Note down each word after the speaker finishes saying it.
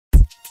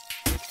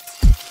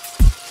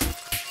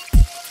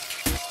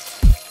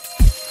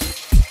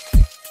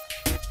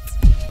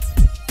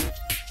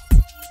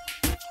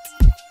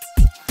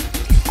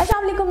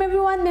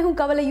मैं हूं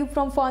Kanwal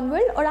from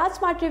PhoneWorld और आज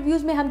स्मार्ट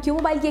रिव्यूज़ में हम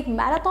Qmobile की एक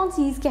मैराथन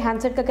सीरीज़ के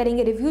हैंडसेट का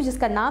करेंगे रिव्यू,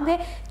 जिसका नाम है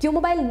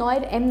Qmobile Noir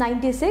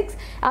M96।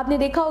 आपने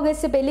देखा होगा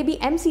इससे पहले भी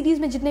M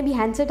सीरीज़ में जितने भी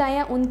हैंडसेट आए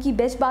हैं उनकी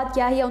बेस्ट बात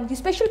क्या है या उनकी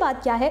स्पेशल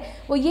बात क्या है,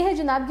 वो ये है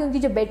जनाब कि उनकी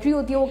जो बैटरी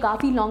होती है वो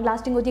काफ़ी लॉन्ग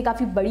लास्टिंग होती है,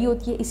 काफ़ी बड़ी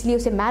होती है, इसलिए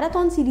उसे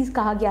मैराथन सीरीज़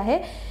कहा गया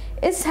है।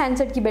 इस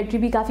हैंडसेट की बैटरी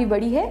भी काफ़ी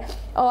बड़ी है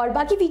और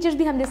बाकी फीचर्स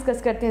भी हम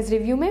डिस्कस करते हैं इस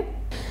रिव्यू में।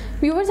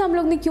 व्यूवर्स, हम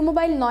लोग ने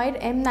Qmobile Noir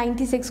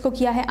M96 को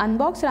किया है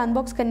अनबॉक्स, और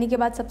अनबॉक्स करने के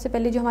बाद सबसे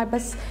पहले जो हमारे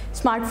पास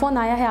स्मार्टफोन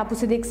आया है आप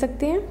उसे देख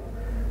सकते हैं।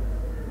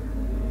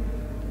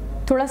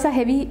 थोड़ा सा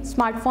हैवी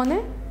स्मार्टफोन है,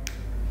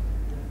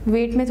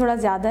 वेट में थोड़ा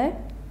ज़्यादा है।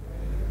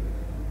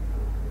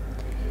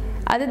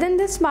 अदर देन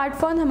दिस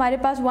स्मार्टफोन हमारे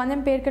पास 1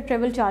 एम्पेयर का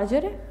ट्रेवल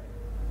चार्जर है।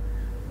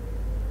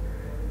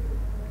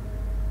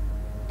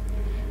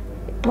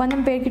 1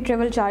 एम्पेयर की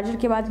ट्रेवल चार्जर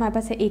के बाद हमारे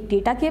पास है एक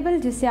डेटा केबल,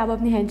 जिससे आप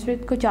अपने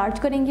हैंडसेट को चार्ज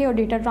करेंगे और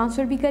डेटा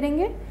ट्रांसफ़र भी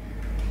करेंगे।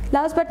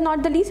 Last but not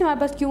the least हमारे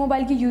पास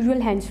Qmobile की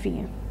यूजुअल हैंड्स फ्री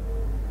है।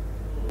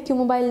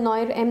 Qmobile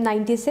Noir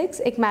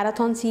M96 एक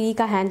मैराथन सीरीज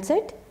का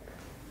हैंडसेट,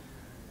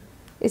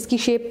 इसकी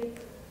शेप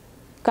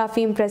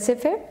काफ़ी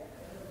इम्प्रेसिव है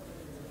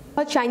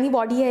और शाइनी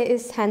बॉडी है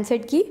इस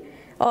हैंडसेट की।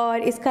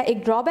 और इसका एक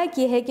ड्रॉबैक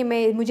ये है कि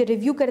मुझे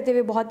रिव्यू करते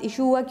हुए बहुत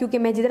इशू हुआ, क्योंकि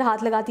मैं जिधर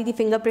हाथ लगाती थी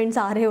फिंगरप्रिंट्स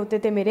आ रहे होते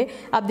थे मेरे।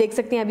 आप देख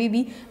सकते हैं अभी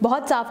भी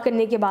बहुत साफ़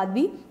करने के बाद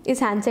भी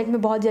इस हैंडसेट में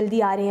बहुत जल्दी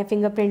आ रहे हैं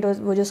फिंगरप्रिंट,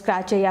 वो जो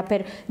स्क्रैच है या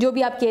फिर जो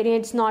भी आप कह रहे हैं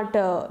इट्स नॉट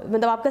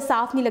मतलब आपका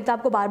साफ़ नहीं लगता,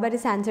 आपको बार बार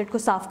इस हैंडसेट को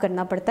साफ़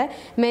करना पड़ता है।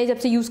 मैं जब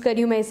से यूज़ कर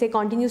रही हूँ मैं इसे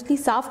कॉन्टीन्यूसली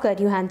साफ़ कर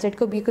रही हूँ हैंडसेट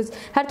को, बिकॉज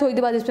हर थोड़ी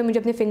देर बाद इस पर मुझे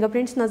अपने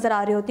फिंगरप्रिंट्स नज़र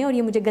आ रहे होते हैं और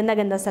ये मुझे गंदा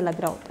गंदा सा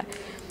लग रहा होता है।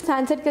 इस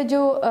हैंडसेट का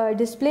जो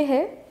डिस्प्ले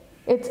है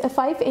it's a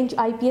 5 inch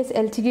IPS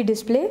LCD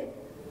display.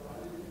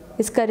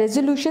 इसका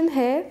रेजोल्यूशन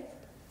है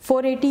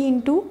 480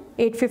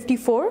 x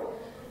 854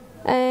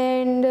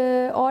 एंड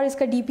और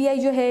इसका DPI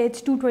जो है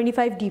इट्स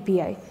 225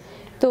 DPI।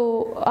 तो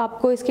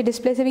आपको इसके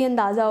डिस्प्ले से भी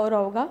अंदाज़ा हो रहा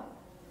होगा।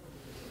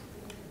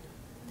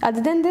 अदर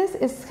देन दिस,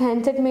 इस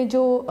हैंडसेट में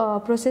जो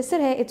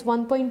प्रोसेसर है it's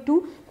 1.2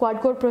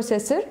 quad core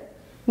processor,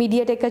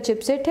 MediaTek का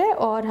चिपसेट है।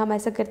 और हम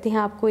ऐसा करते हैं,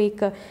 आपको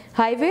एक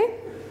हाईवे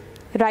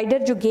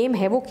राइडर जो गेम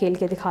है वो खेल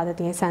के दिखा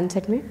देते हैं इस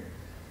हैंडसेट में।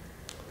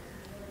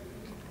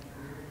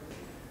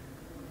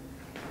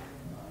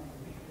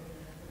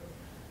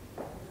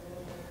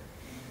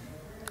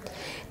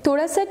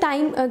 थोड़ा सा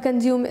टाइम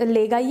कंज्यूम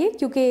लेगा ये,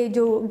 क्योंकि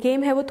जो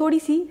गेम है वो थोड़ी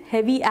सी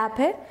हैवी ऐप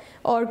है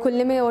और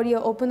खुलने में और ये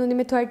ओपन होने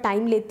में थोड़ा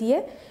टाइम लेती है।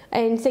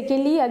 एंड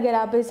सेकेंडली अगर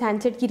आप इस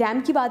हैंडसेट की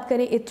रैम की बात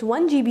करें इट्स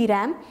 1 GB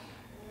रैम।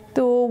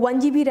 तो 1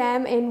 GB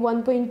RAM and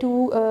 1.2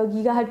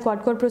 GHz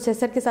quad core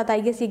processor के साथ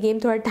आई गेस ये गेम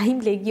थोड़ा टाइम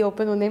लेगी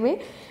ओपन होने में।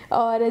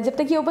 और जब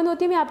तक ये ओपन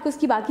होती है मैं आपको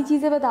इसकी बाकी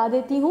चीज़ें बता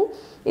देती हूँ।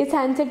 इस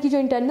हैंडसेट की जो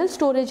इंटरनल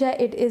स्टोरेज है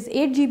it is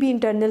 8 GB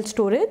internal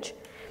storage,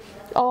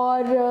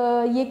 और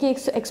ये कि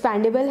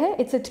एक्सपैंडेबल है।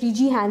 इट्स अ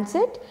 3G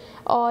हैंडसेट,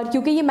 और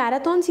क्योंकि ये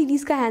मैराथन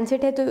सीरीज़ का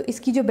हैंडसेट है तो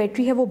इसकी जो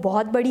बैटरी है वो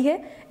बहुत बड़ी है।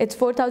 It's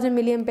 4000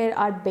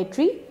 mAh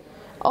battery.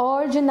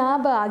 और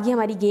जनाब आगे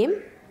हमारी गेम,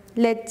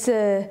 लेट्स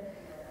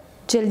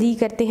जल्दी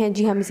करते हैं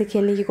जी हम इसे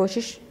खेलने की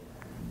कोशिश।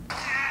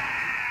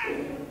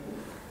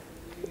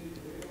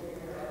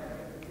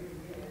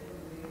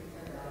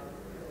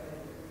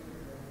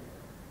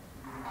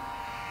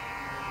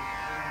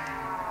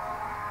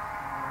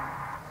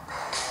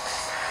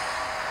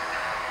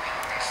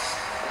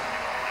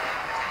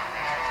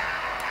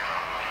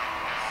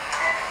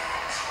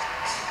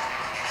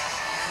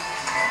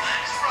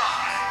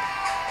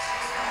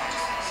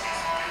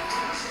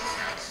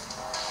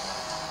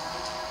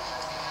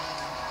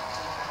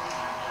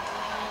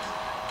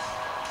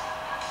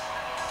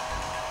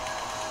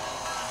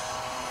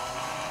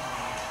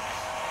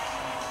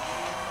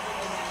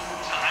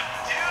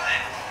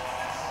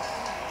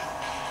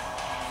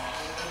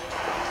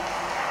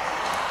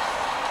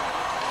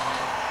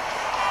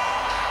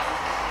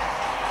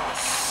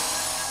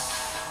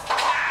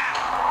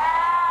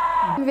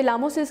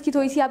 विलामों से इसकी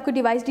थोड़ी सी आपको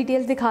डिवाइस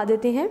डिटेल्स दिखा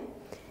देते हैं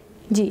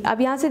जी।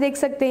 अब यहाँ से देख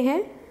सकते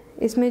हैं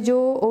इसमें जो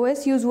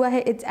OS यूज़ हुआ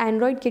है इट्स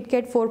एंड्रॉयड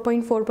KitKat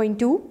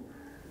 4.4.2,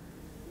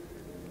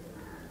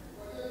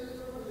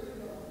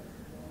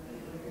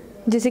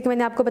 जैसे कि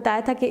मैंने आपको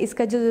बताया था कि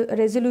इसका जो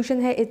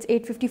रेजोल्यूशन है इट्स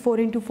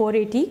 854 x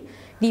 480,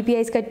 DPI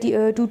इसका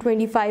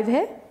 225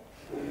 है।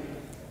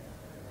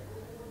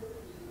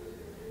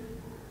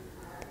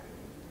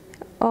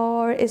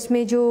 और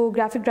इसमें जो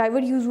ग्राफिक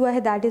ड्राइवर यूज़ हुआ है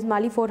that is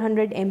Mali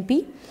 400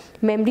 MP।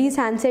 Memory इस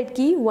हैंडसेट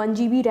की 1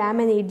 GB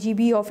RAM and 8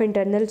 GB of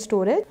internal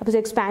storage. आप उसे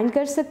एक्सपैंड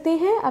कर सकते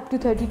हैं अप टू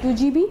 32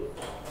 GB।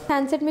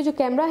 हैंडसेट में जो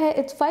कैमरा है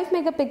इट्स 5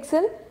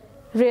 मेगापिक्सल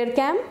रेयर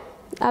कैम,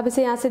 आप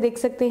इसे यहाँ से देख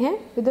सकते हैं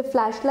विद अ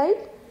फ्लैश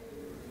लाइट।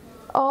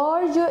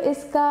 और जो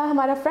इसका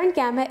हमारा फ्रंट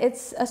कैम है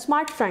it's a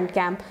smart front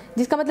cam,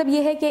 जिसका मतलब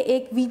ये है कि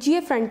एक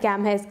VGA फ्रंट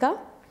कैम है इसका।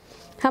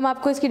 हम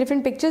आपको इसकी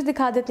डिफरेंट पिक्चर्स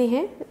दिखा देते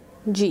हैं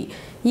जी।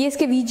 ये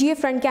इसके VGA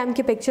फ्रंट कैम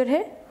के पिक्चर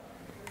है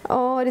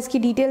और इसकी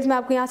डिटेल्स मैं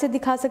आपको यहाँ से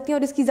दिखा सकती हूँ।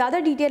 और इसकी ज़्यादा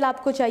डिटेल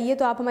आपको चाहिए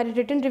तो आप हमारे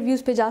रिटन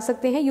रिव्यूज़ पे जा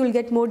सकते हैं, you will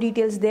get more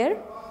details there.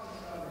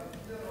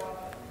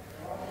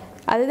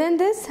 Other than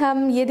this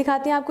हम ये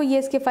दिखाते हैं आपको, ये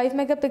इसके 5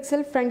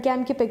 मेगापिक्सल फ्रंट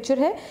कैम की पिक्चर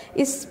है।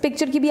 इस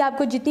पिक्चर की भी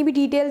आपको जितनी भी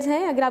डिटेल्स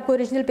हैं, अगर आपको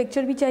ओरिजिनल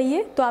पिक्चर भी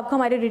चाहिए तो आपको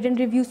हमारे रिटन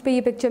रिव्यूज़ पे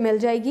ये पिक्चर मिल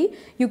जाएगी।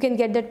 You can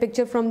get that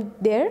picture from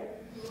there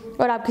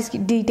और आप इसकी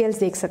डिटेल्स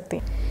देख सकते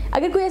हैं।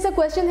 अगर कोई ऐसा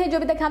क्वेश्चन है जो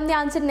अभी तक हमने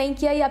आंसर नहीं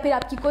किया, या फिर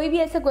आपकी कोई भी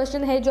ऐसा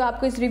क्वेश्चन है जो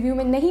आपको इस रिव्यू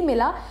में नहीं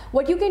मिला,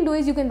 what you can do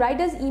is you can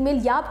write us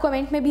email, या आप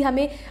कमेंट में भी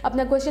हमें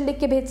अपना क्वेश्चन लिख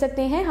के भेज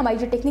सकते हैं। हमारी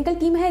जो टेक्निकल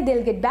टीम है they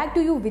will get back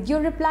to you with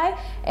your reply.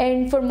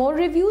 And for more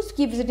reviews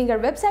keep visiting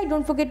our website.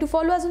 Don't forget to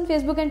follow us on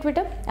Facebook and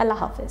Twitter. अल्लाह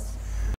हाफिज़।